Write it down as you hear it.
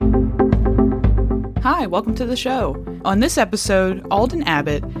Hi, welcome to the show. On this episode, Alden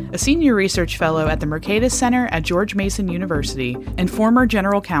Abbott, a senior research fellow at the Mercatus Center at George Mason University and former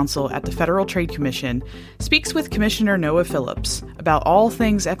general counsel at the Federal Trade Commission, speaks with Commissioner Noah Phillips about all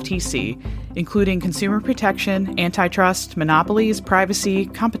things FTC, including consumer protection, antitrust, monopolies, privacy,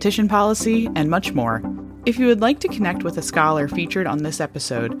 competition policy, and much more. If you would like to connect with a scholar featured on this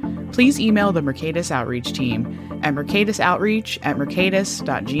episode, please email the Mercatus Outreach team at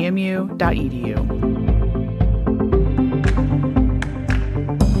mercatusoutreach@mercatus.gmu.edu.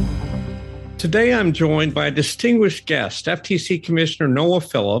 Today I'm joined by a distinguished guest, FTC Commissioner Noah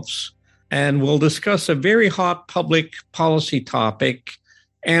Phillips, and we'll discuss a very hot public policy topic,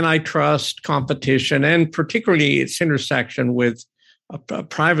 antitrust, competition, and particularly its intersection with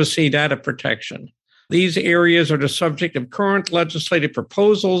privacy data protection. These areas are the subject of current legislative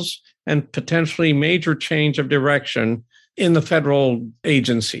proposals and potentially major change of direction in the federal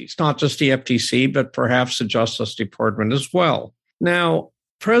agencies, not just the FTC, but perhaps the Justice Department as well. Now,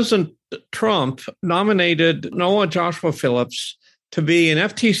 President Trump nominated Noah Joshua Phillips to be an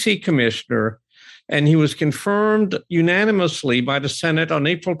FTC commissioner, and he was confirmed unanimously by the Senate on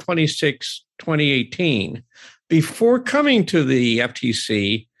April 26, 2018. Before coming to the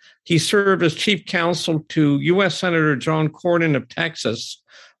FTC, he served as chief counsel to U.S. Senator John Cornyn of Texas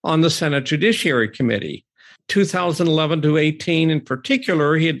on the Senate Judiciary Committee. 2011 to 18 in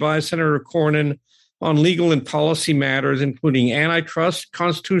particular, he advised Senator Cornyn on legal and policy matters, including antitrust,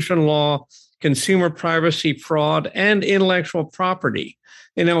 constitutional law, consumer privacy, fraud, and intellectual property.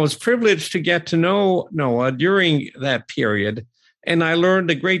 And I was privileged to get to know Noah during that period, and I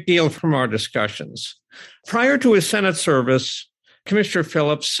learned a great deal from our discussions. Prior to his Senate service, Commissioner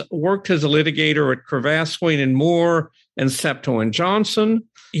Phillips worked as a litigator at Cravath, Swaine & Moore and Septo & Johnson.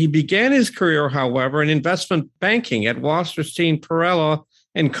 He began his career, however, in investment banking at Wasserstein Perella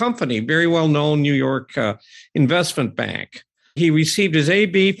 & Company, very well-known New York investment bank. He received his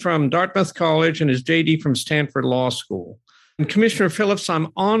AB from Dartmouth College and his JD from Stanford Law School. And Commissioner Phillips,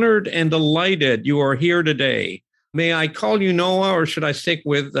 I'm honored and delighted you are here today. May I call you Noah, or should I stick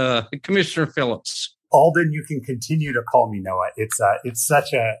with Commissioner Phillips? Alden, you can continue to call me Noah. It's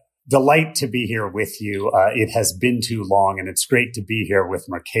such a delight to be here with you. It has been too long, and it's great to be here with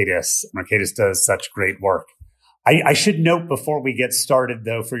Mercatus. Mercatus does such great work. I should note before we get started,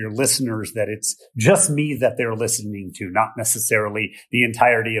 though, for your listeners, that it's just me that they're listening to, not necessarily the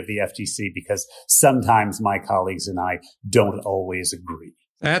entirety of the FTC, because sometimes my colleagues and I don't always agree.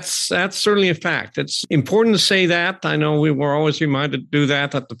 That's certainly a fact. It's important to say that. I know we were always reminded to do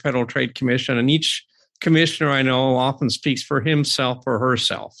that at the Federal Trade Commission, and each commissioner I know often speaks for himself or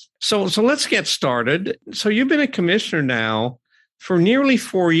herself. So let's get started. So you've been a commissioner now for nearly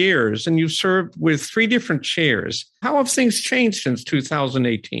 4 years, and you've served with 3 different chairs. How have things changed since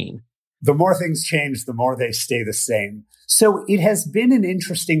 2018? The more things change, the more they stay the same. So it has been an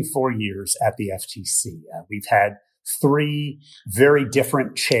interesting 4 years at the FTC. We've had 3 very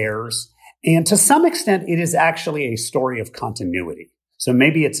different chairs, and to some extent, it is actually a story of continuity. So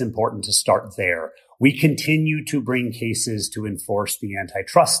maybe it's important to start there. We continue to bring cases to enforce the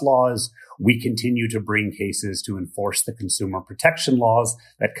antitrust laws. We continue to bring cases to enforce the consumer protection laws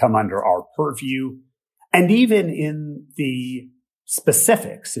that come under our purview. And even in the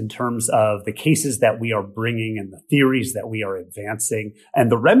specifics in terms of the cases that we are bringing and the theories that we are advancing and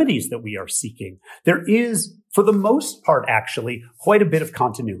the remedies that we are seeking, there is, for the most part, actually quite a bit of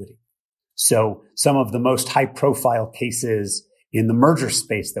continuity. So some of the most high-profile cases in the merger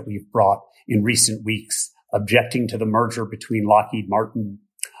space that we've brought in recent weeks, objecting to the merger between Lockheed Martin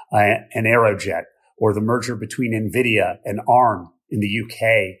and Aerojet, or the merger between NVIDIA and ARM in the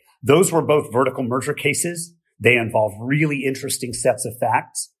UK. Those were both vertical merger cases. They involve really interesting sets of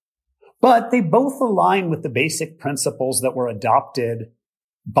facts, but they both align with the basic principles that were adopted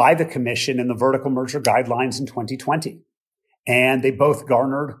by the Commission in the vertical merger guidelines in 2020. And they both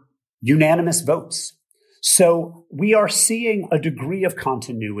garnered unanimous votes. So we are seeing a degree of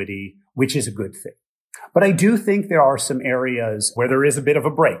continuity, which is a good thing. But I do think there are some areas where there is a bit of a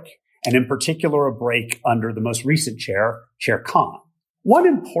break, and in particular, a break under the most recent chair, Chair Khan. One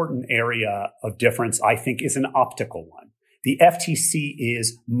important area of difference, I think, is an optical one. The FTC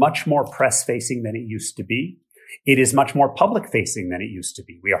is much more press-facing than it used to be. It is much more public-facing than it used to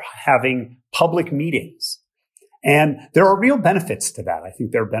be. We are having public meetings. And there are real benefits to that. I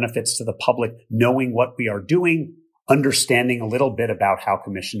think there are benefits to the public knowing what we are doing, understanding a little bit about how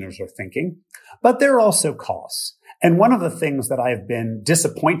commissioners are thinking. But there are also costs. And one of the things that I have been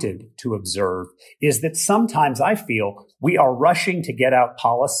disappointed to observe is that sometimes I feel we are rushing to get out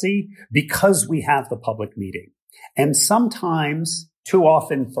policy because we have the public meeting. And sometimes, too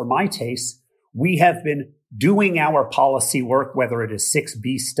often for my taste, we have been doing our policy work, whether it is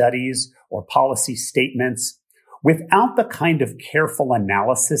 6B studies or policy statements, without the kind of careful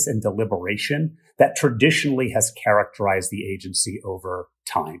analysis and deliberation that traditionally has characterized the agency over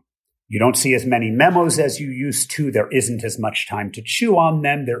time. You don't see as many memos as you used to. There isn't as much time to chew on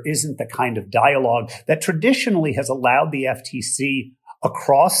them. There isn't the kind of dialogue that traditionally has allowed the FTC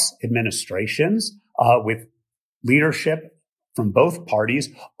across administrations with leadership from both parties,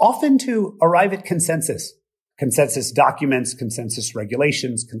 often to arrive at consensus documents, consensus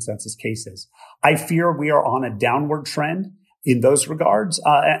regulations, consensus cases. I fear we are on a downward trend in those regards,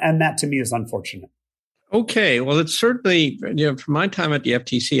 and that to me is unfortunate. Okay, well, it's certainly, from my time at the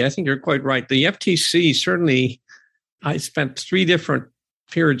FTC, I think you're quite right. The FTC certainly, I spent 3 different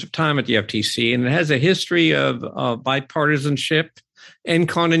periods of time at the FTC, and it has a history of bipartisanship and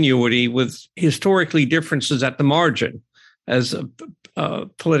continuity with historically differences at the margin. As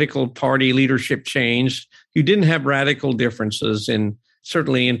political party leadership changed, you didn't have radical differences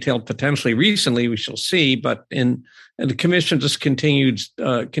certainly until potentially recently, we shall see, but and the commission just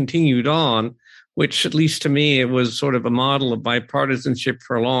continued on, which at least to me, it was sort of a model of bipartisanship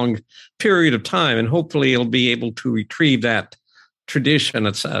for a long period of time. And hopefully it'll be able to retrieve that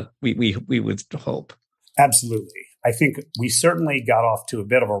tradition. We would hope. Absolutely. I think we certainly got off to a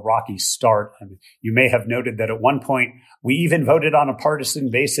bit of a rocky start. I mean, you may have noted that at one point we even voted on a partisan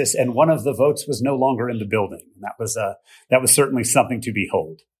basis, and one of the votes was no longer in the building. And that was certainly something to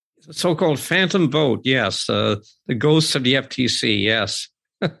behold. The so-called phantom vote, yes. The ghosts of the FTC, yes.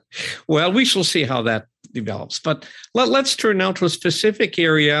 Well, we shall see how that develops. But let's turn now to a specific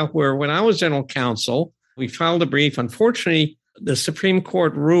area where, when I was general counsel, we filed a brief. Unfortunately, the Supreme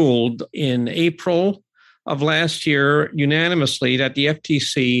Court ruled in April of last year unanimously that the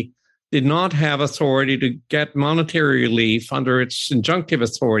FTC did not have authority to get monetary relief under its injunctive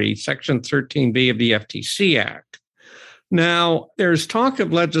authority, Section 13B of the FTC Act. Now, there's talk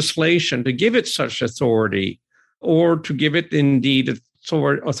of legislation to give it such authority, or to give it indeed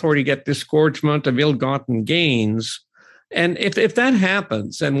authority to get disgorgement of ill-gotten gains. And if that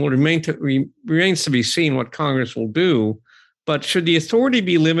happens, and remains to be seen what Congress will do, but should the authority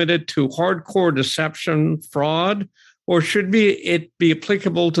be limited to hardcore deception, fraud, or should it be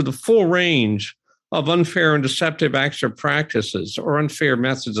applicable to the full range of unfair and deceptive acts or practices or unfair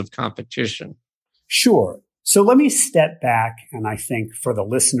methods of competition? Sure. So let me step back and, I think, for the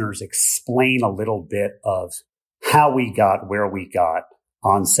listeners, explain a little bit of how we got where we got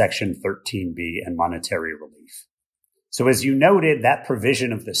on Section 13B and monetary relief. So as you noted, that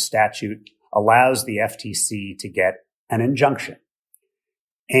provision of the statute allows the FTC to get an injunction.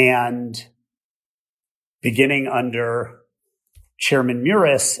 And beginning under Chairman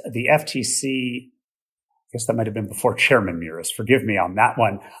Muris, the FTC, I guess that might have been before Chairman Muris, forgive me on that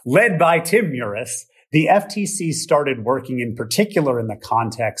one, led by Tim Muris, the FTC started working in particular in the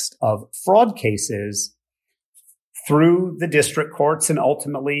context of fraud cases through the district courts and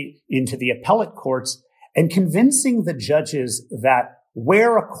ultimately into the appellate courts, and convincing the judges that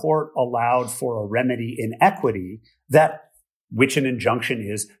where a court allowed for a remedy in equity, which an injunction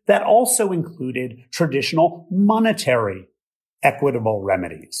is, that also included traditional monetary equitable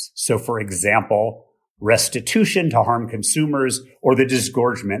remedies. So, for example, restitution to harm consumers or the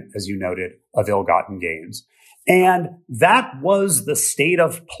disgorgement, as you noted, of ill-gotten gains. And that was the state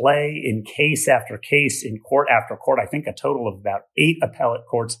of play in case after case, in court after court. I think a total of about 8 appellate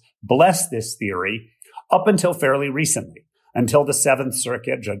courts blessed this theory up until fairly recently, until the Seventh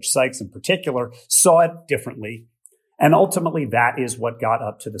Circuit, Judge Sykes in particular, saw it differently. And ultimately, that is what got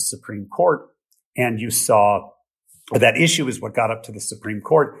up to the Supreme Court. And you saw that issue is what got up to the Supreme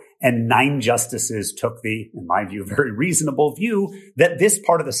Court. And 9 justices took the, in my view, very reasonable view that this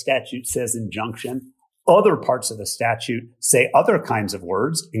part of the statute says injunction. Other parts of the statute say other kinds of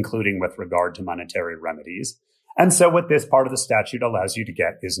words, including with regard to monetary remedies. And so what this part of the statute allows you to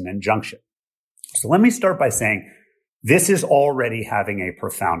get is an injunction. So let me start by saying this is already having a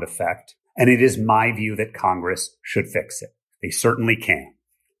profound effect. And it is my view that Congress should fix it. They certainly can.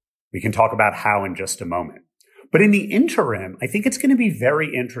 We can talk about how in just a moment. But in the interim, I think it's going to be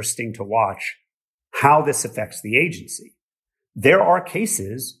very interesting to watch how this affects the agency. There are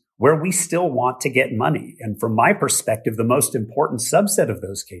cases where we still want to get money. And from my perspective, the most important subset of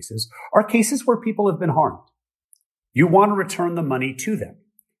those cases are cases where people have been harmed. You want to return the money to them.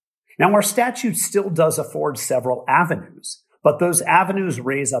 Now, our statute still does afford several avenues, but those avenues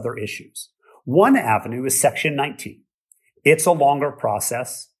raise other issues. One avenue is Section 19. It's a longer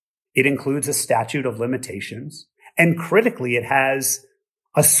process. It includes a statute of limitations. And critically, it has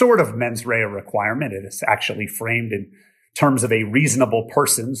a sort of mens rea requirement. It is actually framed in terms of a reasonable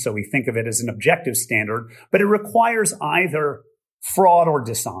person. So we think of it as an objective standard, but it requires either fraud or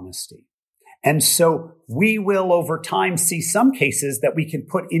dishonesty. And so we will over time see some cases that we can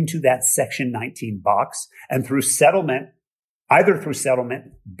put into that Section 19 box and through settlement, either through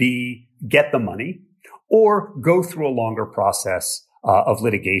settlement, get the money or go through a longer process of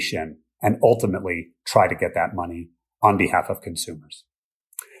litigation and ultimately try to get that money on behalf of consumers.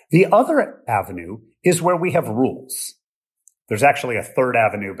 The other avenue is where we have rules. There's actually a third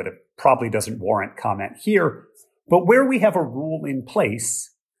avenue, but it probably doesn't warrant comment here. But where we have a rule in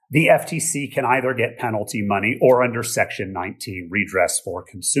place, the FTC can either get penalty money or under Section 19 redress for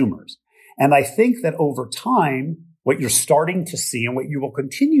consumers. And I think that over time, what you're starting to see and what you will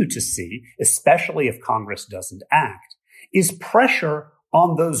continue to see, especially if Congress doesn't act, is pressure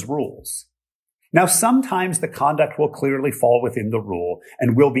on those rules. Now, sometimes the conduct will clearly fall within the rule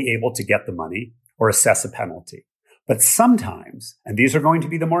and we'll be able to get the money or assess a penalty. But sometimes, and these are going to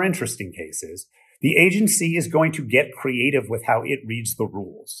be the more interesting cases, the agency is going to get creative with how it reads the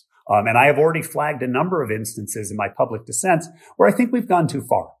rules. And I have already flagged a number of instances in my public dissents where I think we've gone too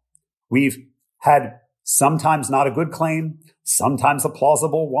far. We've had sometimes not a good claim, sometimes a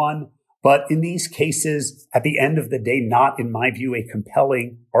plausible one, but in these cases, at the end of the day, not, in my view, a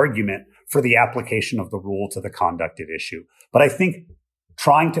compelling argument for the application of the rule to the conduct at issue. But I think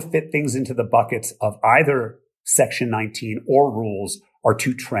trying to fit things into the buckets of either Section 19 or rules are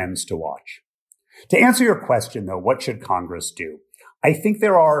two trends to watch. To answer your question, though, what should Congress do? I think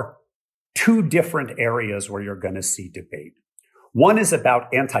there are two different areas where you're going to see debate. One is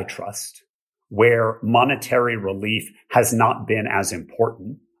about antitrust, where monetary relief has not been as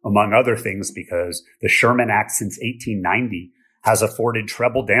important, among other things, because the Sherman Act since 1890 has afforded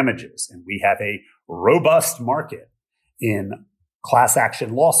treble damages, and we have a robust market in class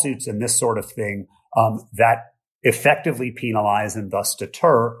action lawsuits and this sort of thing that effectively penalize and thus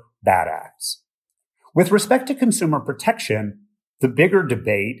deter bad acts. With respect to consumer protection, the bigger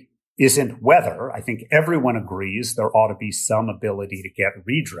debate isn't whether. I think everyone agrees there ought to be some ability to get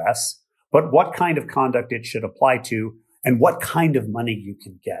redress, but what kind of conduct it should apply to and what kind of money you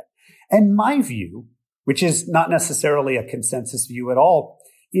can get. And my view, which is not necessarily a consensus view at all,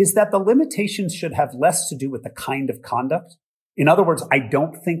 is that the limitations should have less to do with the kind of conduct. In other words, I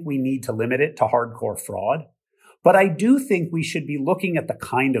don't think we need to limit it to hardcore fraud, but I do think we should be looking at the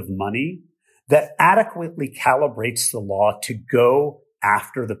kind of money that adequately calibrates the law to go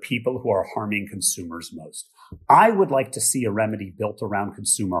after the people who are harming consumers most. I would like to see a remedy built around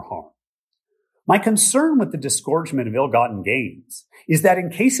consumer harm. My concern with the disgorgement of ill-gotten gains is that in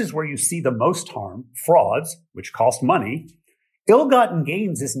cases where you see the most harm, frauds, which cost money, ill-gotten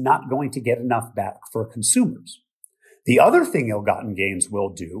gains is not going to get enough back for consumers. The other thing ill-gotten gains will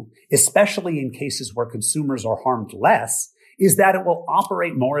do, especially in cases where consumers are harmed less, is that it will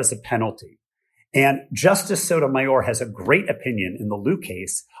operate more as a penalty. And Justice Sotomayor has a great opinion in the Liu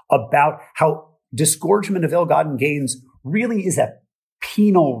case about how disgorgement of ill-gotten gains really is a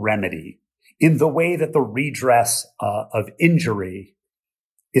penal remedy in the way that the redress of injury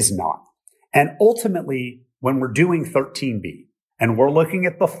is not. And ultimately, when we're doing 13B and we're looking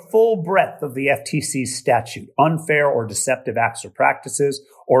at the full breadth of the FTC's statute, unfair or deceptive acts or practices,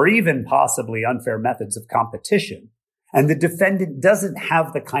 or even possibly unfair methods of competition, and the defendant doesn't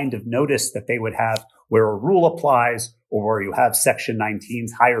have the kind of notice that they would have where a rule applies or where you have Section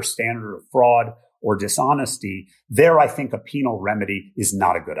 19's higher standard of fraud or dishonesty, there I think a penal remedy is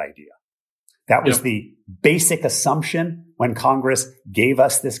not a good idea. That was the basic assumption when Congress gave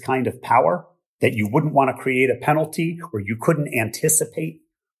us this kind of power, that you wouldn't want to create a penalty where you couldn't anticipate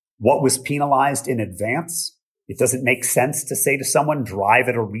what was penalized in advance. It doesn't make sense to say to someone, drive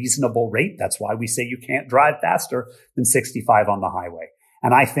at a reasonable rate. That's why we say you can't drive faster than 65 on the highway.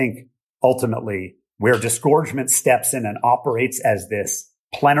 And I think ultimately where disgorgement steps in and operates as this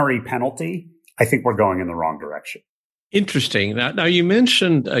plenary penalty, I think we're going in the wrong direction. Interesting. Now you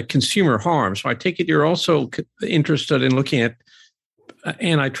mentioned consumer harm. So I take it you're also interested in looking at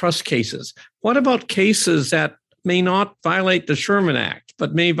antitrust cases. What about cases that may not violate the Sherman Act,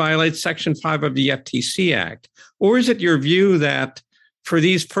 but may violate Section 5 of the FTC Act? Or is it your view that for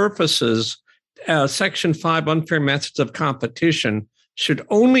these purposes, Section 5 unfair methods of competition should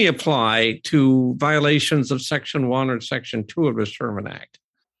only apply to violations of Section 1 or Section 2 of the Sherman Act?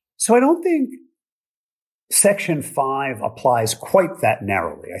 So I don't think Section 5 applies quite that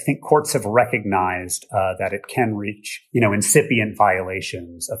narrowly. I think courts have recognized that it can reach, incipient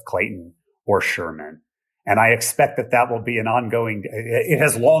violations of Clayton or Sherman. And I expect that will be an ongoing, it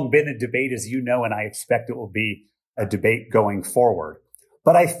has long been a debate, as you know, and I expect it will be a debate going forward.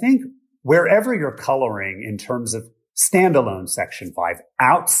 But I think wherever you're coloring in terms of standalone Section 5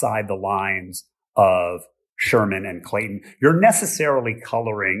 outside the lines of Sherman and Clayton, you're necessarily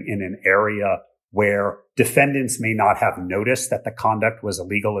coloring in an area where defendants may not have noticed that the conduct was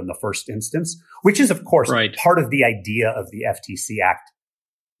illegal in the first instance, which is, of course, part of the idea of the FTC Act.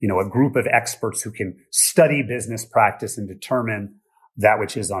 A group of experts who can study business practice and determine that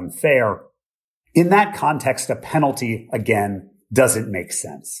which is unfair. In that context, a penalty, again, doesn't make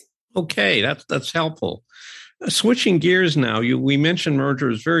sense. Okay, that's helpful. Switching gears now, we mentioned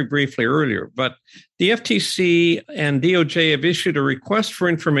mergers very briefly earlier, but the FTC and DOJ have issued a request for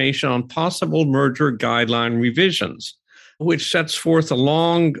information on possible merger guideline revisions, which sets forth a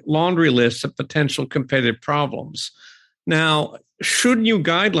long laundry list of potential competitive problems. Now, should new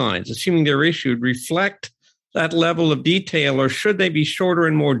guidelines, assuming they're issued, reflect that level of detail, or should they be shorter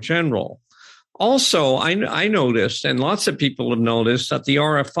and more general? Also, I noticed, and lots of people have noticed, that the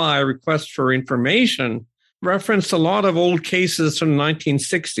RFI, request for information, referenced a lot of old cases from the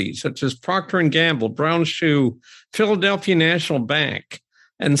 1960s, such as Procter & Gamble, Brown Shoe, Philadelphia National Bank.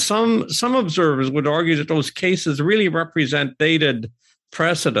 And some observers would argue that those cases really represent dated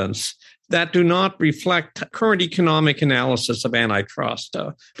precedents that do not reflect current economic analysis of antitrust.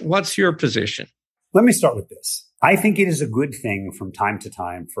 What's your position? Let me start with this. I think it is a good thing from time to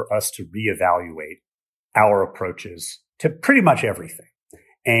time for us to reevaluate our approaches to pretty much everything.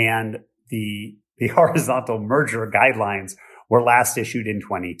 And the horizontal merger guidelines were last issued in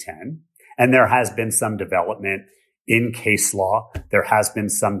 2010. And there has been some development in case law. There has been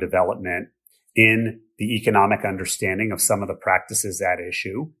some development in the economic understanding of some of the practices at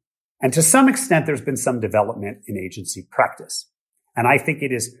issue. And to some extent, there's been some development in agency practice. And I think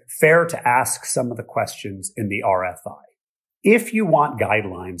it is fair to ask some of the questions in the RFI. If you want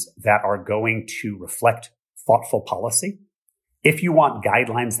guidelines that are going to reflect thoughtful policy, if you want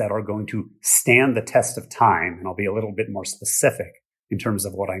guidelines that are going to stand the test of time, and I'll be a little bit more specific in terms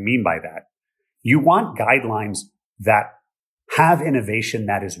of what I mean by that, you want guidelines that have innovation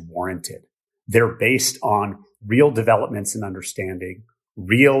that is warranted. They're based on real developments in understanding,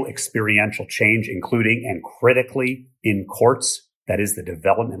 real experiential change, including and critically in courts, that is the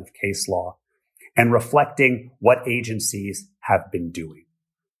development of case law, and reflecting what agencies have been doing.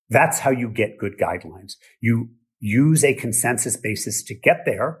 That's how you get good guidelines. You use a consensus basis to get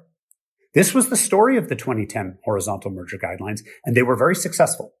there. This was the story of the 2010 horizontal merger guidelines, and they were very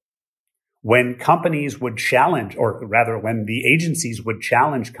successful. When companies would challenge, or rather when the agencies would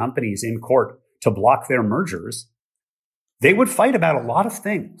challenge companies in court to block their mergers, they would fight about a lot of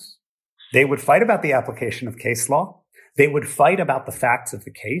things. They would fight about the application of case law. They would fight about the facts of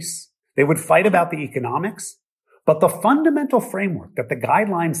the case. They would fight about the economics. But the fundamental framework that the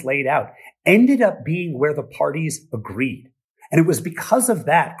guidelines laid out ended up being where the parties agreed. And it was because of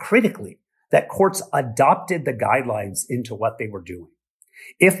that, critically, that courts adopted the guidelines into what they were doing.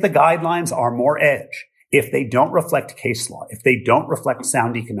 If the guidelines are more edge, if they don't reflect case law, if they don't reflect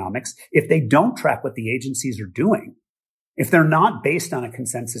sound economics, if they don't track what the agencies are doing, if they're not based on a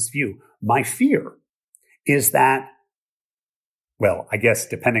consensus view, my fear is that, well, I guess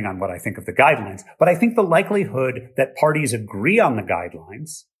depending on what I think of the guidelines, but I think the likelihood that parties agree on the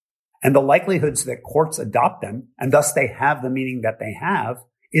guidelines and the likelihoods that courts adopt them, and thus they have the meaning that they have,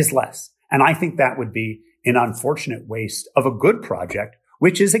 is less. And I think that would be an unfortunate waste of a good project,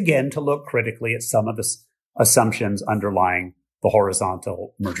 which is, again, to look critically at some of the assumptions underlying the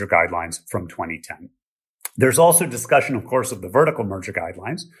horizontal merger guidelines from 2010. There's also discussion, of course, of the vertical merger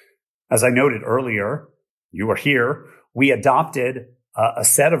guidelines. As I noted earlier, you were here, we adopted a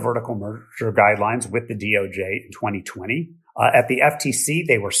set of vertical merger guidelines with the DOJ in 2020. At the FTC,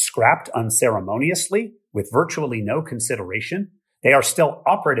 they were scrapped unceremoniously with virtually no consideration. They are still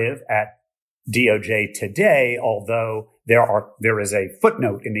operative at DOJ today, although there is a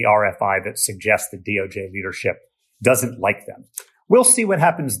footnote in the RFI that suggests the DOJ leadership doesn't like them. We'll see what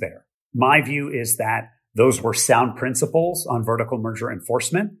happens there. My view is that those were sound principles on vertical merger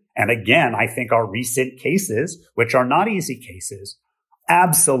enforcement. And again, I think our recent cases, which are not easy cases,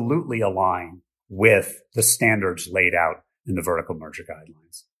 absolutely align with the standards laid out in the vertical merger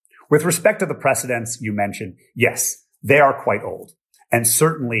guidelines. With respect to the precedents you mentioned, yes, they are quite old. And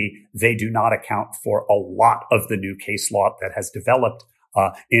certainly they do not account for a lot of the new case law that has developed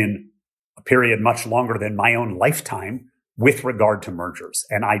in a period much longer than my own lifetime with regard to mergers.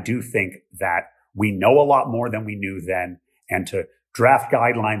 And I do think that we know a lot more than we knew then, and to draft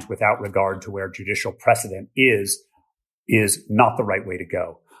guidelines without regard to where judicial precedent is not the right way to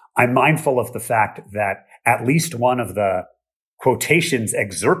go. I'm mindful of the fact that at least one of the quotations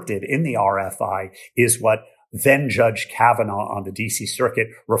excerpted in the RFI is what then Judge Kavanaugh on the DC Circuit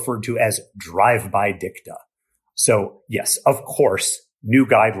referred to as drive-by dicta. So yes, of course, new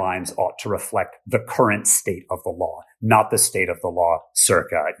guidelines ought to reflect the current state of the law, not the state of the law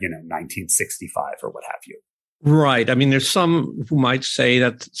circa, 1965 or what have you. Right. I mean, there's some who might say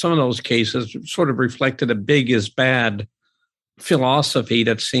that some of those cases sort of reflected a big is bad philosophy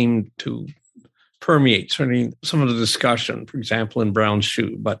that seemed to permeate certainly some of the discussion, for example, in Brown's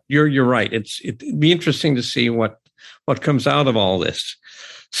shoe. But you're right. It'd be interesting to see what comes out of all this.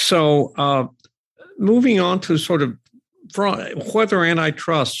 So moving on to sort of whether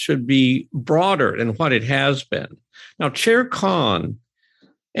antitrust should be broader than what it has been. Now, Chair Khan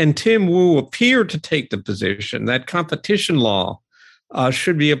and Tim Wu appear to take the position that competition law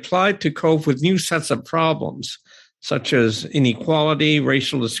should be applied to cope with new sets of problems, such as inequality,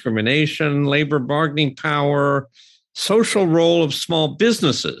 racial discrimination, labor bargaining power, social role of small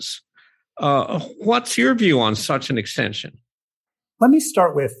businesses. What's your view on such an extension? Let me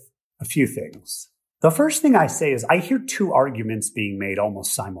start with a few things. The first thing I say is I hear two arguments being made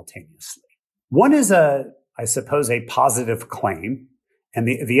almost simultaneously. One is I suppose, a positive claim, and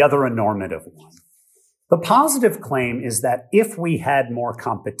the other a normative one. The positive claim is that if we had more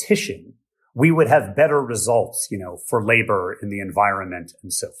competition, we would have better results, for labor in the environment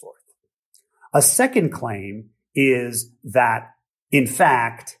and so forth. A second claim is that, in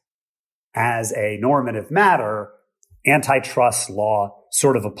fact, as a normative matter, antitrust law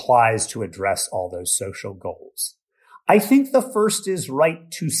sort of applies to address all those social goals. I think the first is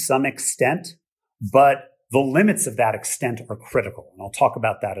right to some extent, but the limits of that extent are critical, and I'll talk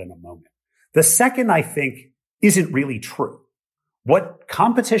about that in a moment. The second, I think, isn't really true. What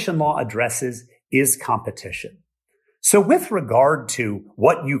competition law addresses is competition. So with regard to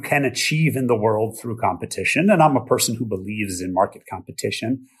what you can achieve in the world through competition, and I'm a person who believes in market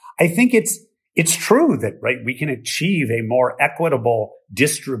competition, I think it's true that, right, we can achieve a more equitable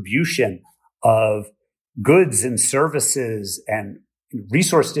distribution of goods and services and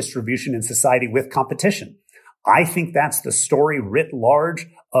resource distribution in society with competition. I think that's the story writ large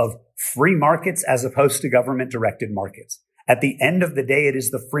of free markets as opposed to government-directed markets. At the end of the day, it is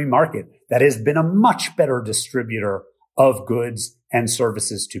the free market that has been a much better distributor of goods and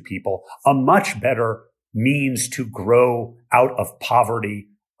services to people, a much better means to grow out of poverty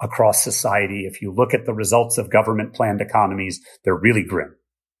across society. If you look at the results of government-planned economies, they're really grim.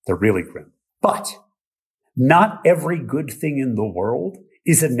 They're really grim. But not every good thing in the world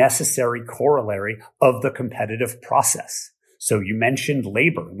is a necessary corollary of the competitive process. So you mentioned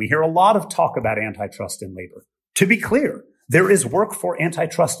labor. We hear a lot of talk about antitrust in labor. To be clear, there is work for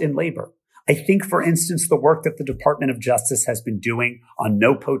antitrust in labor. I think, for instance, the work that the Department of Justice has been doing on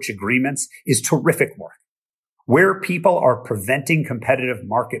no-poach agreements is terrific work. Where people are preventing competitive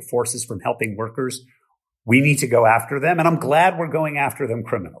market forces from helping workers, we need to go after them. And I'm glad we're going after them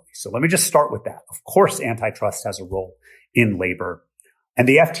criminally. So let me just start with that. Of course, antitrust has a role in labor. And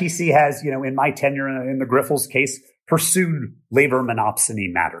the FTC has, in my tenure in the Grifols case, pursued labor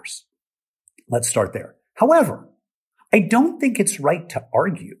monopsony matters. Let's start there. However, I don't think it's right to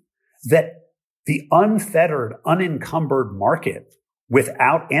argue that the unfettered, unencumbered market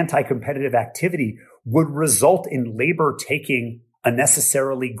without anti-competitive activity would result in labor taking a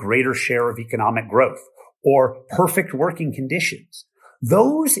necessarily greater share of economic growth or perfect working conditions.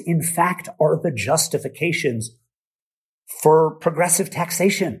 Those, in fact, are the justifications for progressive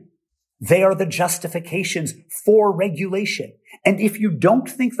taxation. They are the justifications for regulation. And if you don't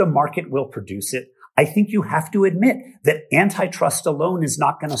think the market will produce it, I think you have to admit that antitrust alone is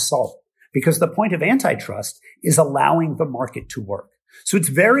not going to solve it, because the point of antitrust is allowing the market to work. So it's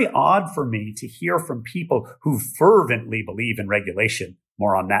very odd for me to hear from people who fervently believe in regulation,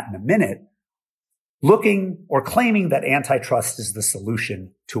 more on that in a minute, looking or claiming that antitrust is the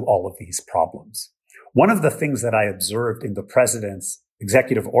solution to all of these problems. One of the things that I observed in the president's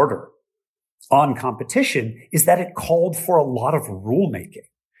executive order on competition is that it called for a lot of rulemaking.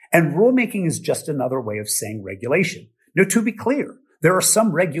 And rulemaking is just another way of saying regulation. Now, to be clear, there are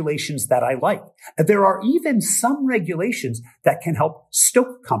some regulations that I like. And there are even some regulations that can help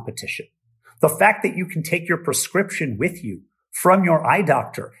stoke competition. The fact that you can take your prescription with you from your eye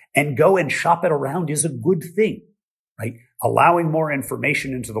doctor and go and shop it around is a good thing, right? Allowing more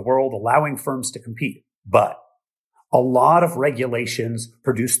information into the world, allowing firms to compete. But a lot of regulations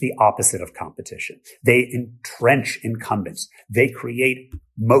produce the opposite of competition. They entrench incumbents. They create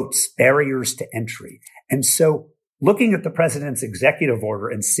moats, barriers to entry. And so looking at the president's executive order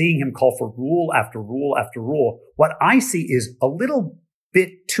and seeing him call for rule after rule after rule, what I see is a little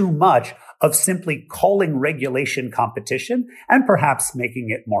bit too much of simply calling regulation competition and perhaps making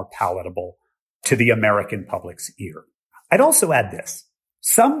it more palatable to the American public's ear. I'd also add this.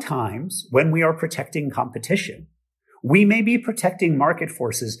 Sometimes when we are protecting competition, we may be protecting market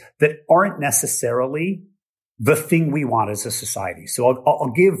forces that aren't necessarily the thing we want as a society. So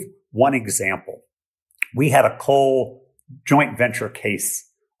I'll give one example. We had a coal joint venture case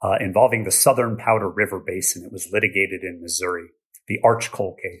involving the Southern Powder River Basin. It was litigated in Missouri, the Arch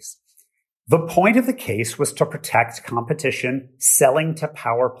Coal case. The point of the case was to protect competition selling to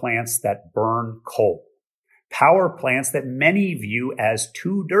power plants that burn coal, power plants that many view as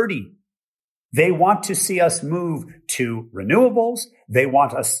too dirty. They want to see us move to renewables. They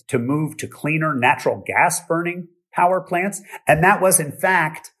want us to move to cleaner natural gas burning power plants. And that was, in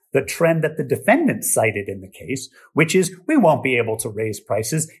fact, the trend that the defendant cited in the case, which is we won't be able to raise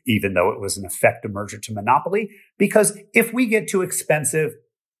prices, even though it was in effect a merger to monopoly, because if we get too expensive,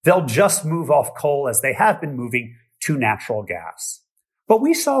 they'll just move off coal as they have been moving to natural gas. But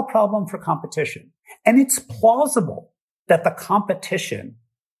we saw a problem for competition. And it's plausible that the competition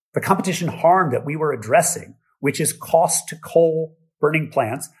harm that we were addressing, which is cost to coal burning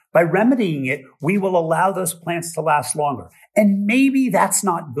plants, by remedying it, we will allow those plants to last longer. And maybe that's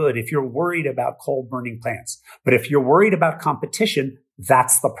not good if you're worried about coal burning plants. But if you're worried about competition,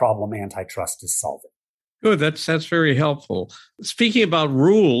 that's the problem antitrust is solving. Good. That's very helpful. Speaking about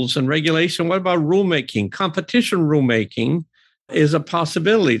rules and regulation, what about rulemaking? Competition rulemaking is a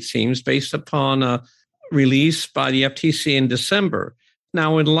possibility, it seems, based upon a release by the FTC in December.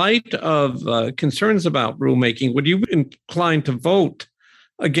 Now, in light of concerns about rulemaking, would you be inclined to vote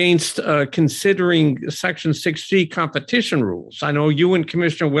against considering Section 6G competition rules? I know you and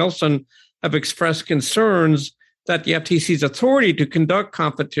Commissioner Wilson have expressed concerns that the FTC's authority to conduct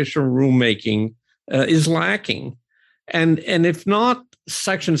competition rulemaking is lacking. And if not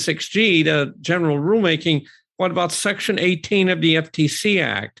Section 6G, the general rulemaking, what about Section 18 of the FTC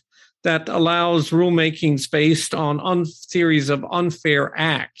Act that allows rulemakings based on theories of unfair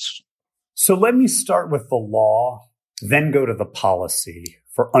acts? So let me start with the law, then go to the policy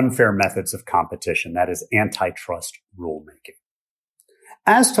for unfair methods of competition, that is antitrust rulemaking.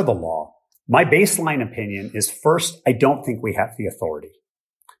 As to the law, my baseline opinion is, first, I don't think we have the authority.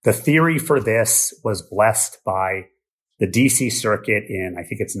 The theory for this was blessed by the DC Circuit in, I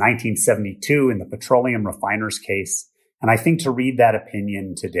think it's 1972 in the petroleum refiners case. And I think to read that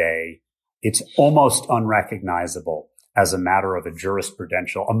opinion today, it's almost unrecognizable as a matter of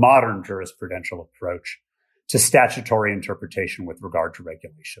a modern jurisprudential approach to statutory interpretation with regard to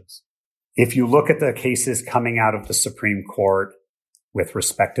regulations. If you look at the cases coming out of the Supreme Court with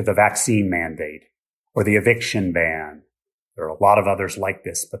respect to the vaccine mandate or the eviction ban, there are a lot of others like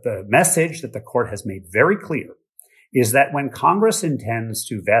this, but the message that the court has made very clear is that when Congress intends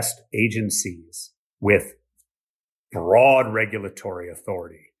to vest agencies with broad regulatory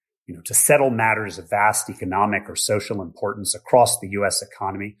authority, to settle matters of vast economic or social importance across the U.S.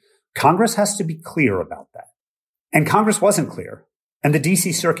 economy, Congress has to be clear about that. And Congress wasn't clear. And the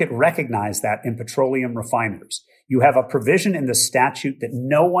DC Circuit recognized that in petroleum refiners. You have a provision in the statute that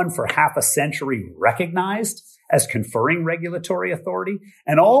no one for half a century recognized as conferring regulatory authority.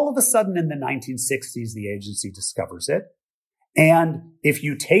 And all of a sudden in the 1960s, the agency discovers it. And if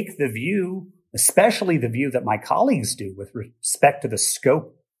you take the view, especially the view that my colleagues do with respect to the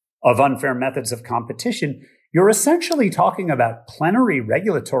scope of unfair methods of competition, you're essentially talking about plenary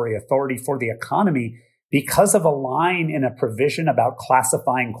regulatory authority for the economy because of a line in a provision about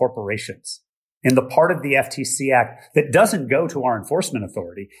classifying corporations in the part of the FTC Act that doesn't go to our enforcement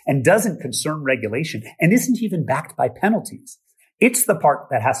authority and doesn't concern regulation and isn't even backed by penalties. It's the part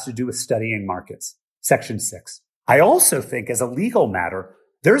that has to do with studying markets, Section 6. I also think as a legal matter,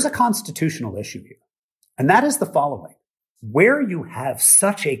 there's a constitutional issue here, and that is the following. Where you have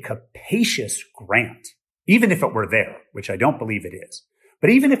such a capacious grant, even if it were there, which I don't believe it is,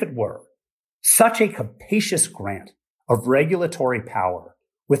 but even if it were, such a capacious grant of regulatory power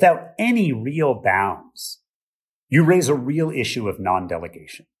without any real bounds, you raise a real issue of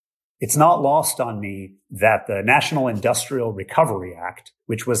non-delegation. It's not lost on me that the National Industrial Recovery Act,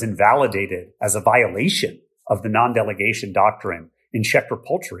 which was invalidated as a violation of the non-delegation doctrine in Schechter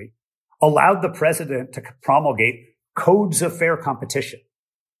Poultry, allowed the president to promulgate codes of fair competition.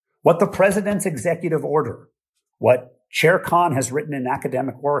 What the president's executive order, what Chair Khan has written in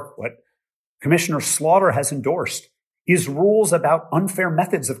academic work, what Commissioner Slaughter has endorsed, is rules about unfair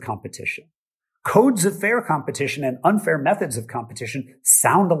methods of competition. Codes of fair competition and unfair methods of competition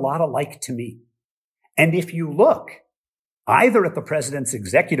sound a lot alike to me. And if you look either at the president's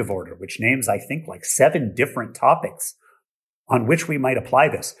executive order, which names, I think, like 7 different topics on which we might apply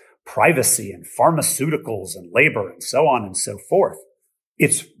this, privacy and pharmaceuticals and labor and so on and so forth,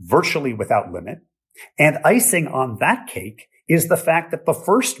 it's virtually without limit. And icing on that cake is the fact that the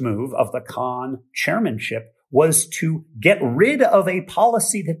first move of the Khan chairmanship was to get rid of a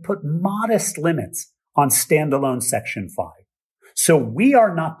policy that put modest limits on standalone Section 5. So we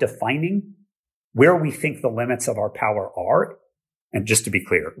are not defining where we think the limits of our power are. And just to be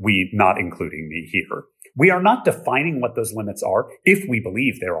clear, we, not including me here, we are not defining what those limits are if we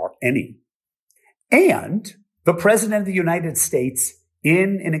believe there are any. And the President of the United States,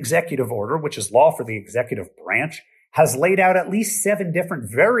 in an executive order, which is law for the executive branch, has laid out at least 7 different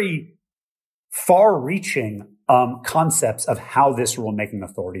very far-reaching concepts of how this rulemaking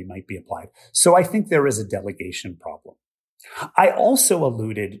authority might be applied. So I think there is a delegation problem. I also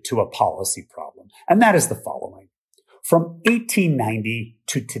alluded to a policy problem, and that is the following. From 1890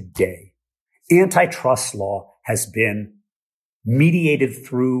 to today, antitrust law has been mediated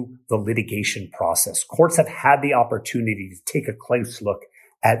through the litigation process. Courts have had the opportunity to take a close look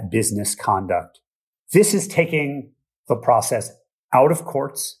at business conduct. This is taking the process out of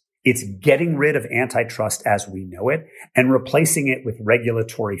courts. It's getting rid of antitrust as we know it and replacing it with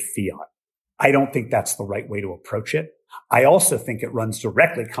regulatory fiat. I don't think that's the right way to approach it. I also think it runs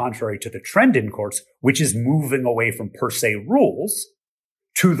directly contrary to the trend in courts, which is moving away from per se rules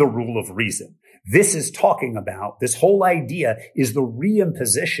to the rule of reason. This is talking about, this whole idea is the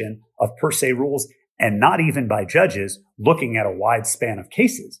reimposition of per se rules, and not even by judges looking at a wide span of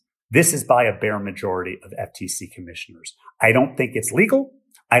cases. This is by a bare majority of FTC commissioners. I don't think it's legal.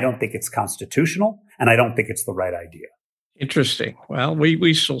 I don't think it's constitutional, and I don't think it's the right idea. Interesting. Well,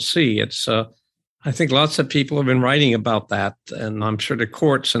 we shall see. It's I think lots of people have been writing about that, and I'm sure the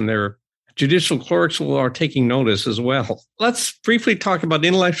courts and their judicial clerks are taking notice as well. Let's briefly talk about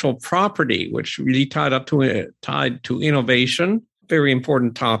intellectual property, which really tied to innovation. Very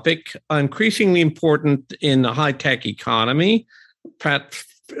important topic, increasingly important in the high-tech economy,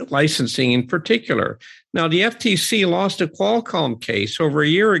 licensing in particular. Now, the FTC lost a Qualcomm case over a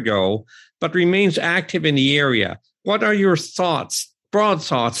year ago, but remains active in the area. What are your thoughts, broad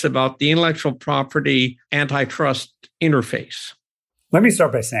thoughts about the intellectual property antitrust interface? Let me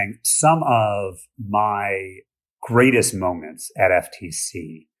start by saying some of my greatest moments at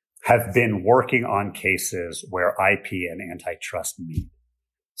FTC have been working on cases where IP and antitrust meet.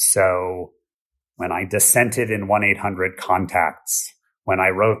 So when I dissented in 1-800-CONTACTS, when I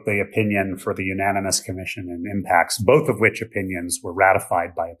wrote the opinion for the unanimous commission in impacts, both of which opinions were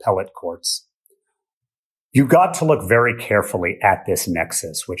ratified by appellate courts, you got to look very carefully at this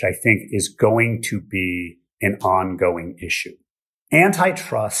nexus, which I think is going to be an ongoing issue.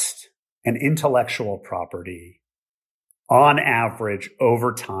 Antitrust and intellectual property, on average,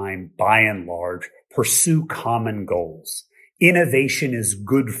 over time, by and large, pursue common goals. Innovation is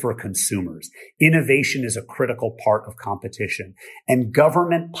good for consumers. Innovation is a critical part of competition. And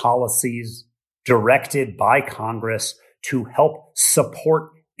government policies directed by Congress to help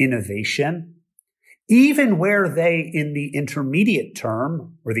support innovation, even where they, in the intermediate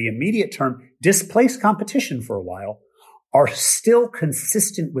term or the immediate term, displace competition for a while, are still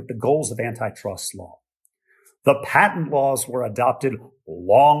consistent with the goals of antitrust law. The patent laws were adopted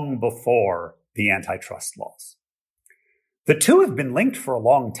long before the antitrust laws. The two have been linked for a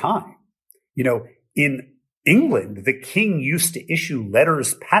long time. You know, in England, the king used to issue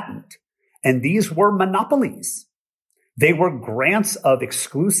letters patent, and these were monopolies. They were grants of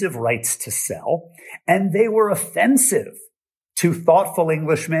exclusive rights to sell, and they were offensive to thoughtful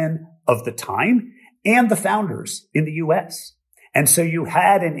Englishmen of the time and the founders in the US. And so you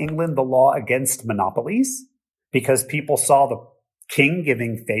had in England the law against monopolies because people saw the king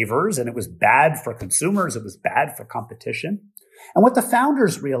giving favors and it was bad for consumers. It was bad for competition. And what the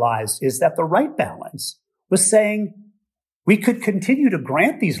founders realized is that the right balance was saying we could continue to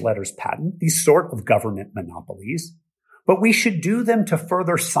grant these letters patent, these sort of government monopolies, but we should do them to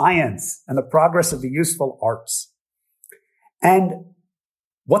further science and the progress of the useful arts. And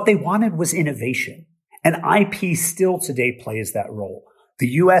what they wanted was innovation. And IP still today plays that role. The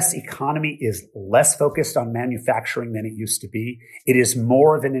U.S. economy is less focused on manufacturing than it used to be. It is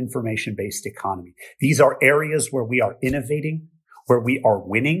more of an information-based economy. These are areas where we are innovating, where we are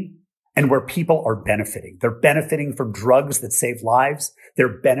winning, and where people are benefiting. They're benefiting from drugs that save lives.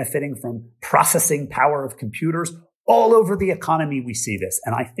 They're benefiting from processing power of computers. All over the economy, we see this.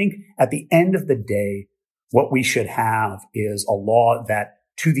 And I think at the end of the day, what we should have is a law that,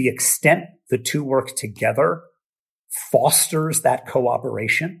 to the extent the two work together, fosters that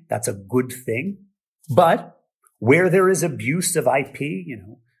cooperation. That's a good thing. But where there is abuse of IP,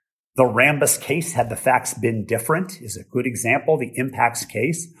 the Rambus case, had the facts been different, is a good example. The Impacts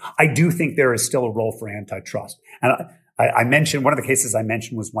case, I do think there is still a role for antitrust. And I mentioned, one of the cases I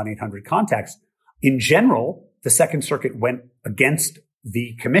mentioned was 1-800-CONTACTS. In general, the Second Circuit went against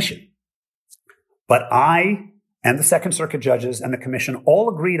the commission. But I and the Second Circuit judges and the commission all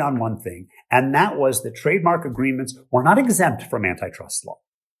agreed on one thing, and that was that trademark agreements were not exempt from antitrust law.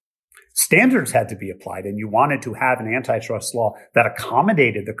 Standards had to be applied, and you wanted to have an antitrust law that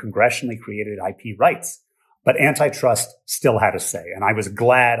accommodated the congressionally created IP rights. But antitrust still had a say, and I was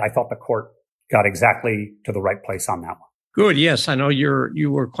glad. I thought the court got exactly to the right place on that one. Good. Yes, I know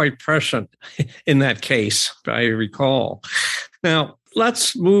you were quite prescient in that case, I recall. Now,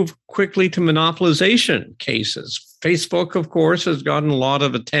 let's move quickly to monopolization cases. Facebook, of course, has gotten a lot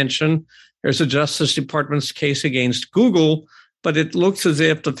of attention. There's a Justice Department's case against Google, but it looks as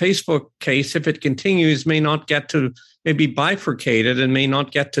if the Facebook case, if it continues, may not get to maybe bifurcated and may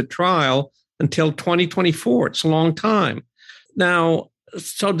not get to trial until 2024. It's a long time. Now,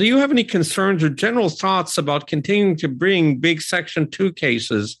 so do you have any concerns or general thoughts about continuing to bring big Section 2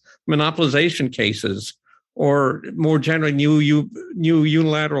 cases, monopolization cases, or more generally new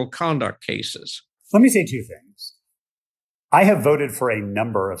unilateral conduct cases? Let me say two things. I have voted for a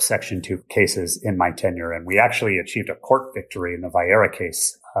number of Section 2 cases in my tenure, and we actually achieved a court victory in the Viera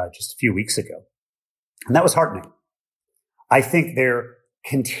case just a few weeks ago. And that was heartening. I think there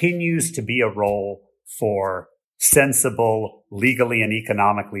continues to be a role for sensible, legally and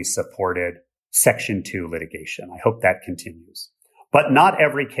economically supported Section 2 litigation. I hope that continues. But not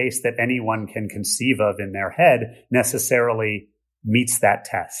every case that anyone can conceive of in their head necessarily meets that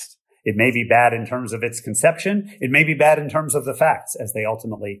test. It may be bad in terms of its conception. It may be bad in terms of the facts as they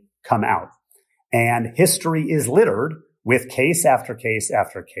ultimately come out. And history is littered with case after case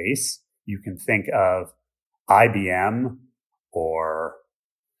after case. You can think of IBM or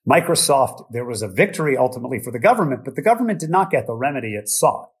Microsoft. There was a victory ultimately for the government, but the government did not get the remedy it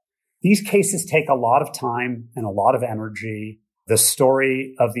sought. These cases take a lot of time and a lot of energy. The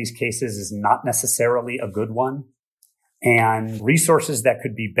story of these cases is not necessarily a good one. And resources that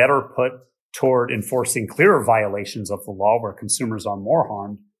could be better put toward enforcing clearer violations of the law where consumers are more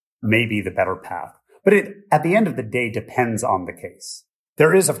harmed may be the better path. But it, at the end of the day, depends on the case.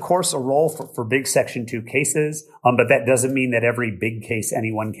 There is, of course, a role for big Section 2 cases, but that doesn't mean that every big case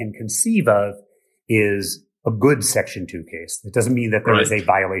anyone can conceive of is a good Section 2 case. It doesn't mean that there is a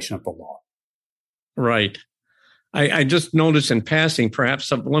violation of the law. Right. I just noticed in passing,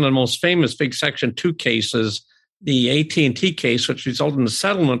 perhaps one of the most famous big Section 2 cases, the AT&T case, which resulted in the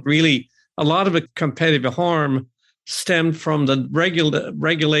settlement, really a lot of the competitive harm stemmed from the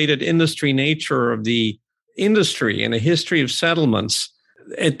regulated industry nature of the industry and a history of settlements.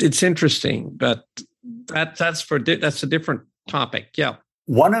 It's interesting, but that's a different topic. Yeah.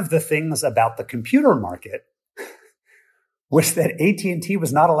 One of the things about the computer market was that AT&T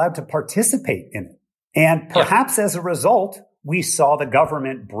was not allowed to participate in it. And perhaps as a result, we saw the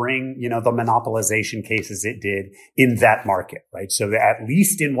government bring, the monopolization cases it did in that market, right? So that at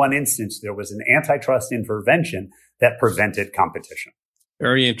least in one instance, there was an antitrust intervention that prevented competition.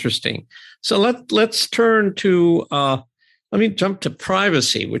 Very interesting. So let's turn to, let me jump to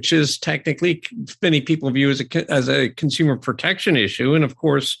privacy, which is technically many people view as a consumer protection issue. And of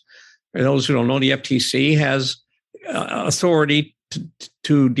course, for those who don't know, the FTC has authority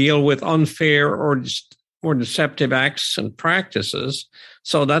to deal with unfair or deceptive acts and practices.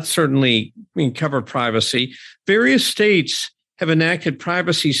 So that's certainly cover privacy. Various states have enacted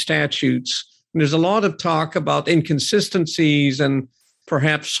privacy statutes. And there's a lot of talk about inconsistencies and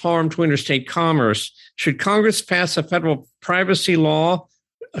perhaps harm to interstate commerce. Should Congress pass a federal privacy law?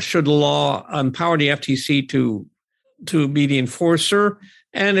 Should the law empower the FTC to be the enforcer?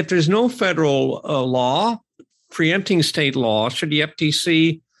 And if there's no federal law preempting state law, should the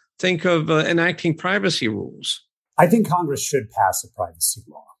FTC think of enacting privacy rules? I think Congress should pass a privacy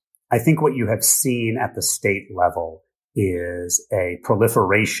law. I think what you have seen at the state level is a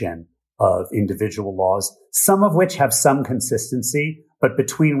proliferation of individual laws, some of which have some consistency, but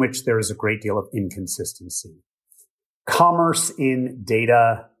between which there is a great deal of inconsistency. Commerce in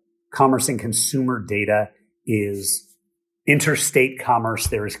consumer data is interstate commerce.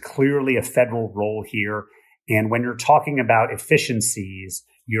 There is clearly a federal role here. And when you're talking about efficiencies,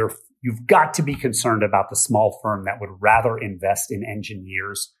 you've got to be concerned about the small firm that would rather invest in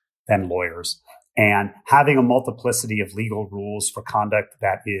engineers than lawyers. And having a multiplicity of legal rules for conduct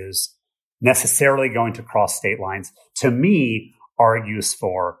that is necessarily going to cross state lines, to me, argues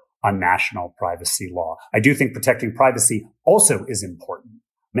for a national privacy law. I do think protecting privacy also is important.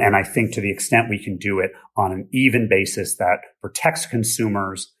 And I think to the extent we can do it on an even basis that protects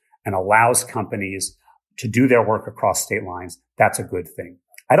consumers and allows companies to do their work across state lines, that's a good thing.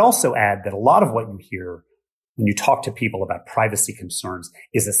 I'd also add that a lot of what you hear when you talk to people about privacy concerns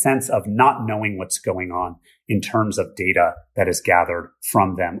is a sense of not knowing what's going on in terms of data that is gathered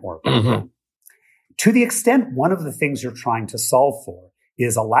from them or about them. To the extent one of the things you're trying to solve for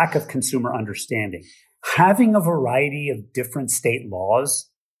is a lack of consumer understanding, having a variety of different state laws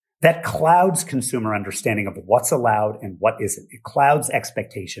that clouds consumer understanding of what's allowed and what isn't. It clouds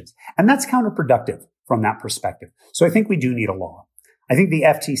expectations. And that's counterproductive from that perspective. So I think we do need a law. I think the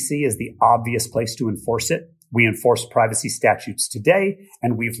FTC is the obvious place to enforce it. We enforce privacy statutes today,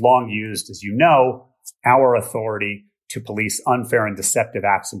 and we've long used, as you know, our authority to police unfair and deceptive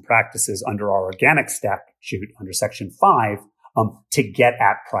acts and practices under our organic statute, under Section 5, to get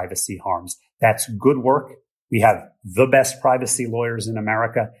at privacy harms. That's good work. We have the best privacy lawyers in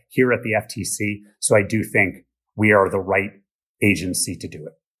America here at the FTC. So I do think we are the right agency to do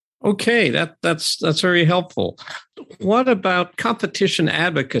it. Okay, that's very helpful. What about competition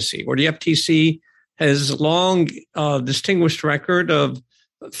advocacy, where the FTC has long distinguished record of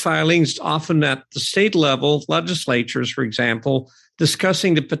filings, often at the state level, legislatures, for example,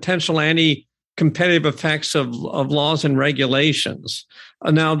 discussing the potential anti-competitive effects of laws and regulations.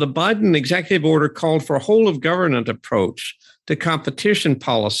 Now, the Biden executive order called for a whole-of-government approach to competition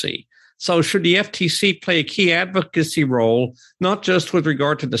policy. So should the FTC play a key advocacy role, not just with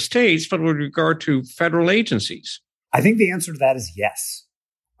regard to the states, but with regard to federal agencies? I think the answer to that is yes.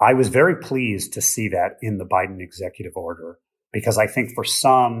 I was very pleased to see that in the Biden executive order, because I think for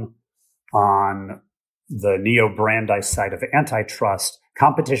some on the Neo-Brandeis side of antitrust,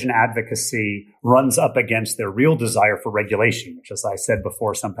 competition advocacy runs up against their real desire for regulation, which, as I said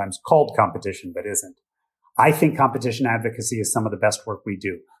before, sometimes called competition, but isn't. I think competition advocacy is some of the best work we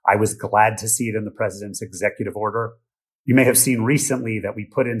do. I was glad to see it in the president's executive order. You may have seen recently that we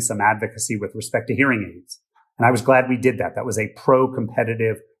put in some advocacy with respect to hearing aids. And I was glad we did that. That was a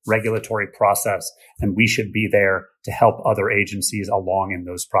pro-competitive regulatory process, and we should be there to help other agencies along in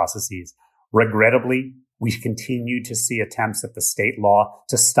those processes. Regrettably, we continue to see attempts at the state law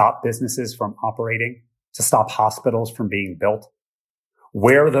to stop businesses from operating, to stop hospitals from being built.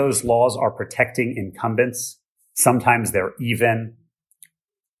 Where those laws are protecting incumbents, sometimes they're even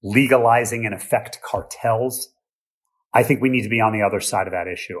legalizing, in effect, cartels. I think we need to be on the other side of that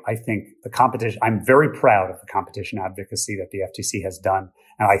issue. I think I'm very proud of the competition advocacy that the FTC has done,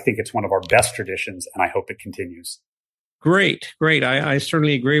 and I think it's one of our best traditions, and I hope it continues. Great. I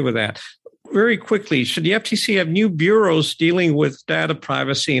certainly agree with that. Very quickly, should the FTC have new bureaus dealing with data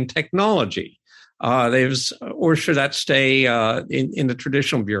privacy and technology? Or should that stay in the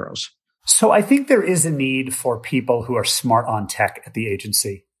traditional bureaus? So I think there is a need for people who are smart on tech at the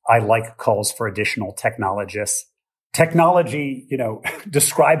agency. I like calls for additional technologists. Technology,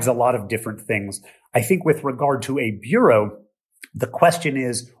 describes a lot of different things. I think with regard to a bureau, the question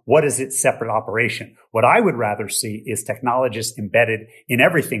is, what is its separate operation? What I would rather see is technologists embedded in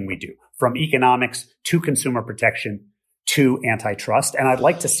everything we do, from economics to consumer protection to antitrust. And I'd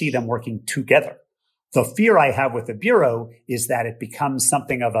like to see them working together. The fear I have with the bureau is that it becomes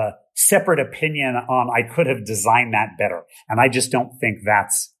something of a separate opinion on, I could have designed that better. And I just don't think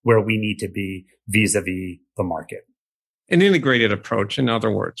that's where we need to be vis-a-vis the market. An integrated approach, in other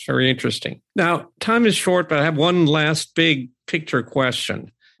words. Very interesting. Now, time is short, but I have one last big picture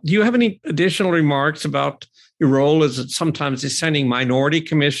question. Do you have any additional remarks about your role as sometimes dissenting minority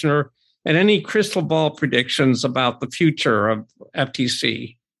commissioner and any crystal ball predictions about the future of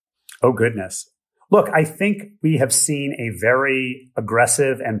FTC? Oh, goodness. Look, I think we have seen a very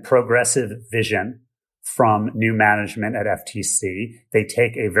aggressive and progressive vision from new management at FTC. They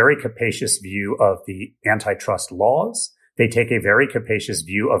take a very capacious view of the antitrust laws. They take a very capacious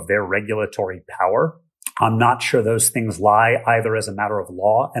view of their regulatory power. I'm not sure those things lie either as a matter of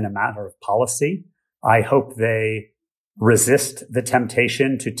law and a matter of policy. I hope they resist the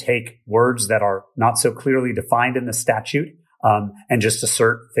temptation to take words that are not so clearly defined in the statute and just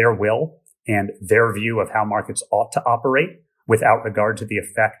assert their will and their view of how markets ought to operate without regard to the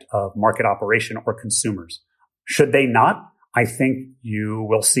effect of market operation or consumers. Should they not, I think you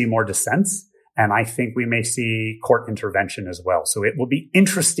will see more dissents, and I think we may see court intervention as well. So it will be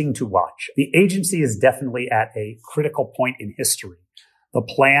interesting to watch. The agency is definitely at a critical point in history. The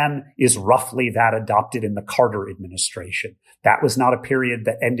plan is roughly that adopted in the Carter administration. That was not a period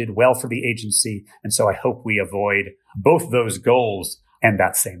that ended well for the agency, and so I hope we avoid both those goals and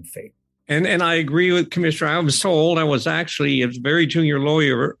that same fate. And I agree with Commissioner. I was told I was actually a very junior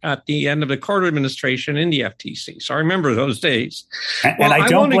lawyer at the end of the Carter administration in the FTC. So I remember those days. And I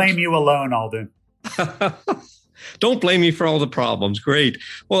don't blame you alone, Alden. Don't blame me for all the problems. Great.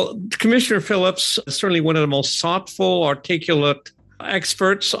 Well, Commissioner Phillips is certainly one of the most thoughtful, articulate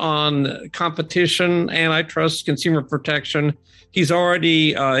experts on competition, antitrust, consumer protection. He's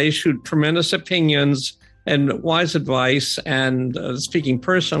already issued tremendous opinions and wise advice. And speaking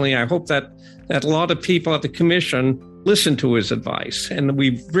personally, I hope that a lot of people at the commission listen to his advice. And we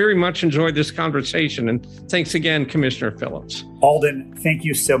very much enjoyed this conversation. And thanks again, Commissioner Phillips. Alden, thank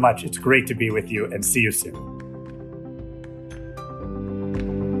you so much. It's great to be with you, and see you soon.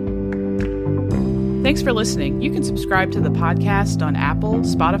 Thanks for listening. You can subscribe to the podcast on Apple,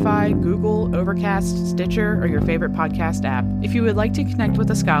 Spotify, Google, Overcast, Stitcher, or your favorite podcast app. If you would like to connect with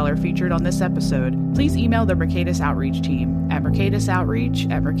a scholar featured on this episode, please email the Mercatus Outreach team at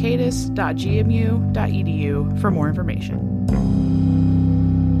mercatusoutreach@mercatus.gmu.edu for more information.